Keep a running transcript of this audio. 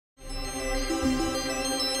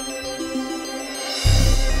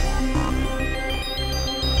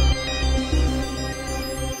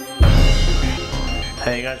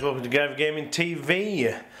Hey guys, welcome to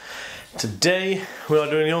GGTV. Today we are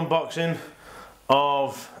doing the unboxing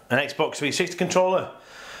of an Xbox 360 controller.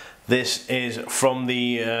 This is from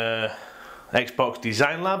the Xbox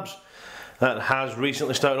Design Labs that has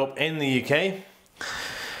recently started up in the UK.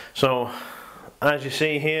 So as you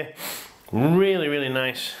see here, really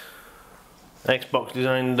nice Xbox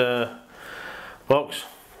designed box.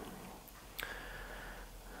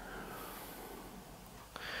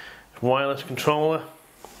 Wireless controller,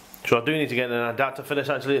 so I do need to get an adapter for this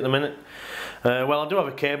actually at the minute. Well, I do have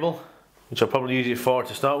a cable which I'll probably use it for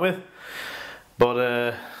to start with,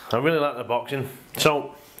 but I really like the boxing,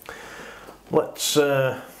 so let's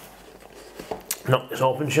knock this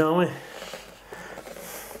open, shall we?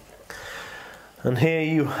 And here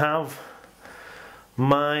you have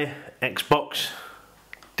my Xbox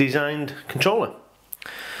designed controller.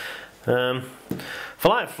 For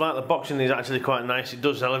the boxing is actually quite nice. It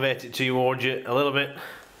does elevate it towards you a little bit,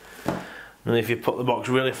 and if you put the box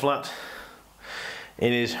really flat,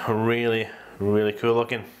 it is really cool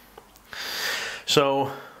looking.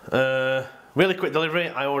 So really quick delivery.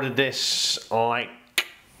 I ordered this like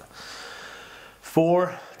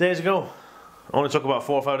 4 days ago. It only took about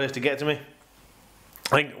 4 or 5 days to get to me.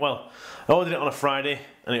 I ordered it on a Friday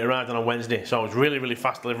and it arrived on a Wednesday, so it was really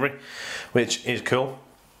fast delivery, which is cool.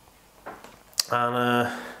 And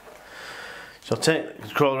so I'll take the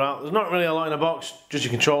controller out. There's not really a lot in the box, just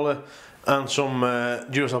your controller and some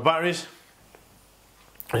Duracell batteries.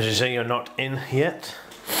 As you see, you're not in yet.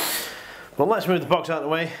 But let's move the box out of the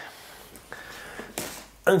way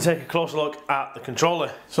and take a closer look at the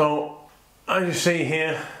controller. So as you see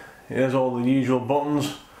here, here's all the usual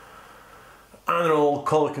buttons, and they're all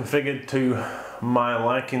colour configured to my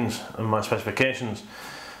likings and my specifications.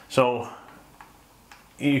 So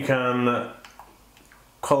you can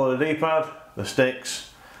colour the D-pad, the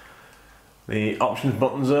sticks, the options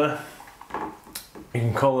buttons there. You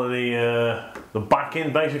can colour the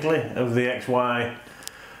backing basically of the X, Y,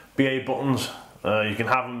 BA buttons. You can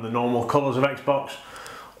have them the normal colours of Xbox,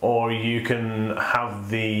 or you can have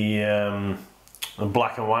the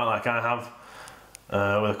black and white like I have,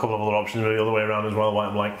 with a couple of other options the other way around as well, white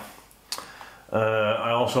and black.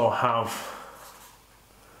 I also have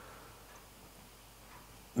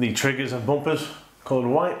the triggers and bumpers coloured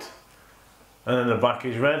white, and then the back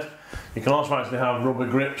is red. You can also actually have rubber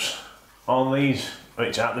grips on these,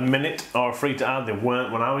 which at the minute are free to add. They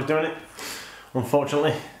weren't when I was doing it,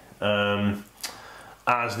 unfortunately,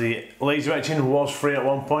 as the laser etching was free at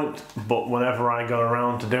one point, but whenever I got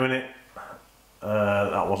around to doing it,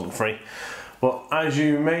 that wasn't free. But as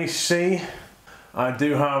you may see, I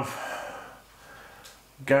do have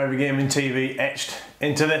GGTV etched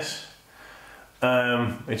into this,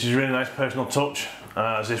 which is a really nice personal touch,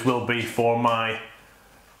 as this will be for my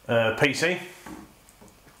PC,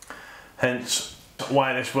 hence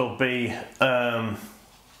why this will be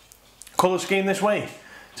colour scheme this way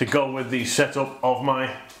to go with the setup of my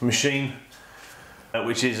machine,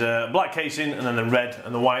 which is a black casing and then the red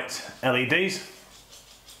and the white LEDs.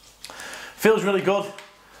 Feels really good.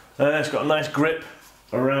 It's got a nice grip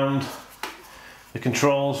around the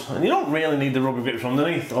controls, and you don't really need the rubber grips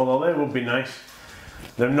underneath, although they would be nice.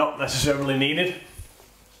 They're not necessarily needed.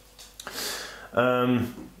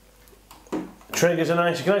 Triggers are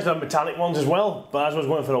nice. You can actually have metallic ones as well, but as I was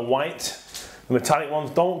going for the white, the metallic ones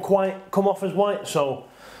don't quite come off as white, so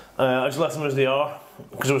I just left them as they are,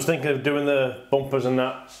 because I was thinking of doing the bumpers and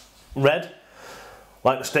that red,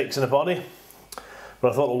 like the sticks and the body,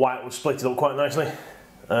 but I thought the white would split it up quite nicely.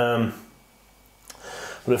 But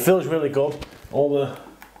it feels really good. All the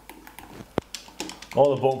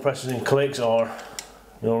button presses and clicks are,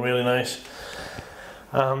 you know, really nice.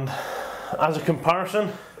 And as a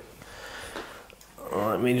comparison,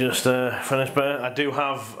 let me just finish better. I do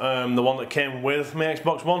have the one that came with my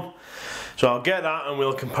Xbox One, so I'll get that and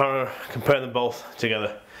we'll compare them both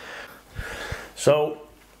together. So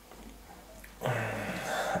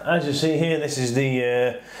as you see here, this is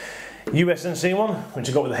the USNC one, which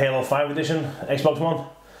I got with the Halo 5 edition Xbox One,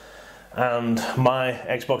 and my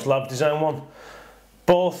Xbox Lab design one.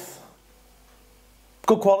 Both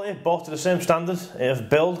good quality, both to the same standard of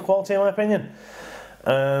build quality in my opinion.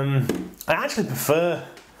 I actually prefer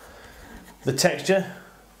the texture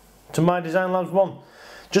to my Design Labs one,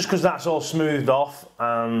 just because that's all smoothed off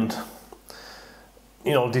and,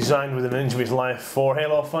 you know, designed with an inch of its life for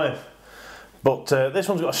Halo 5. But this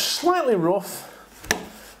one's got a slightly rough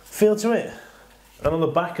feel to it, and on the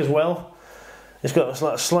back as well, it's got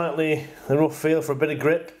a slightly rough feel for a bit of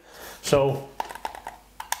grip. So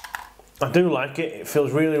I do like it. It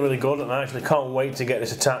feels really good, and I actually can't wait to get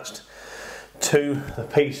this attached to the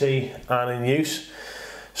PC and in use.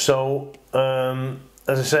 So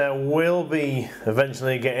as I say, I will be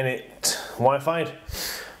eventually getting it Wi-Fi'd,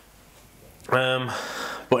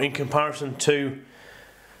 but in comparison to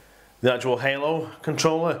the actual Halo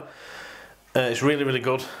controller, it's really, really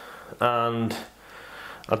good, and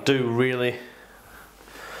I do really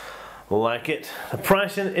like it. The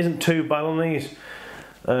pricing isn't too bad on these.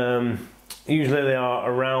 Usually they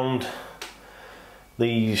are around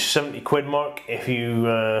the 70 quid mark if you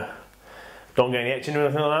don't get any etching or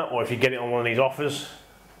anything like that, or if you get it on one of these offers,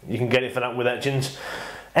 you can get it for that with etchings.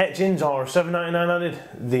 Etchings are £7.99 added.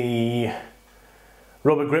 The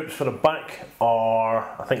rubber grips for the back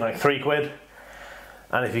are, I think, like 3 quid,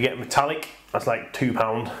 and if you get metallic, that's like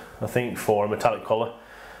 £2, I think, for a metallic colour.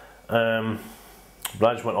 But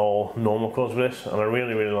I just went all normal colours with this, and I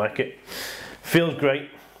really, really like it. Feels great,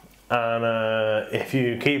 and if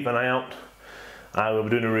you keep an eye out, I will be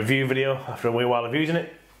doing a review video after a wee while of using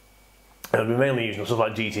it. I'll be mainly using stuff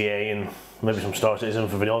like GTA and maybe some Star Citizen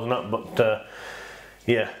for videos and that, but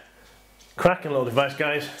yeah, cracking little device,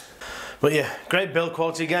 guys. But yeah, great build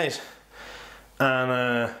quality, guys, and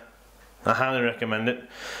I highly recommend it.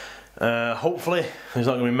 Hopefully there's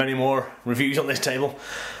not going to be many more reviews on this table.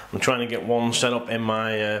 I'm trying to get one set up in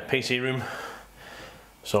my PC room,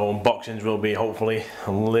 so unboxings will be hopefully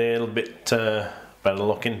a little bit better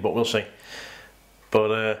looking, but we'll see.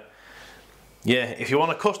 But yeah, if you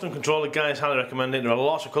want a custom controller, guys, highly recommend it. There are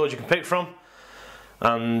lots of colours you can pick from,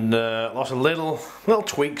 and lots of little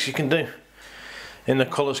tweaks you can do in the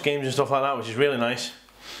colour schemes and stuff like that, which is really nice.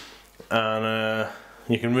 And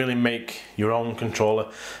you can really make your own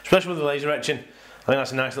controller, especially with the laser etching. I think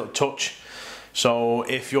that's a nice little touch. So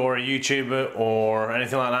if you're a YouTuber or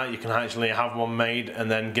anything like that, you can actually have one made and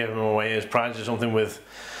then give them away as prizes or something with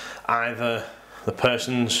either the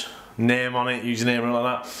person's name on it, username or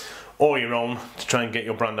like that, or your own, to try and get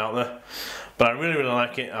your brand out there. But I really, really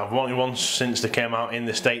like it. I've wanted one since they came out in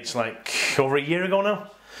the States like over a year ago now,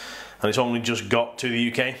 and it's only just got to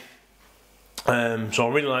the UK. So I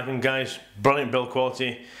really like them, guys. Brilliant build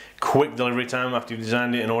quality, quick delivery time after you've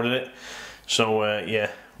designed it and ordered it. So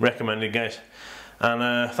yeah, recommended, guys.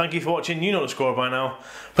 And thank you for watching. You know the score by now.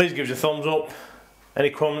 Please give us a thumbs up.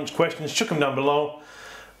 Any comments, questions, chuck them down below.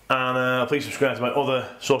 And please subscribe to my other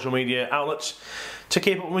social media outlets to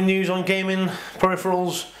keep up with news on gaming,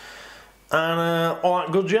 peripherals, and all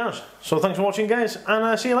that good jazz. So thanks for watching, guys,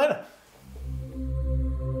 and see you later.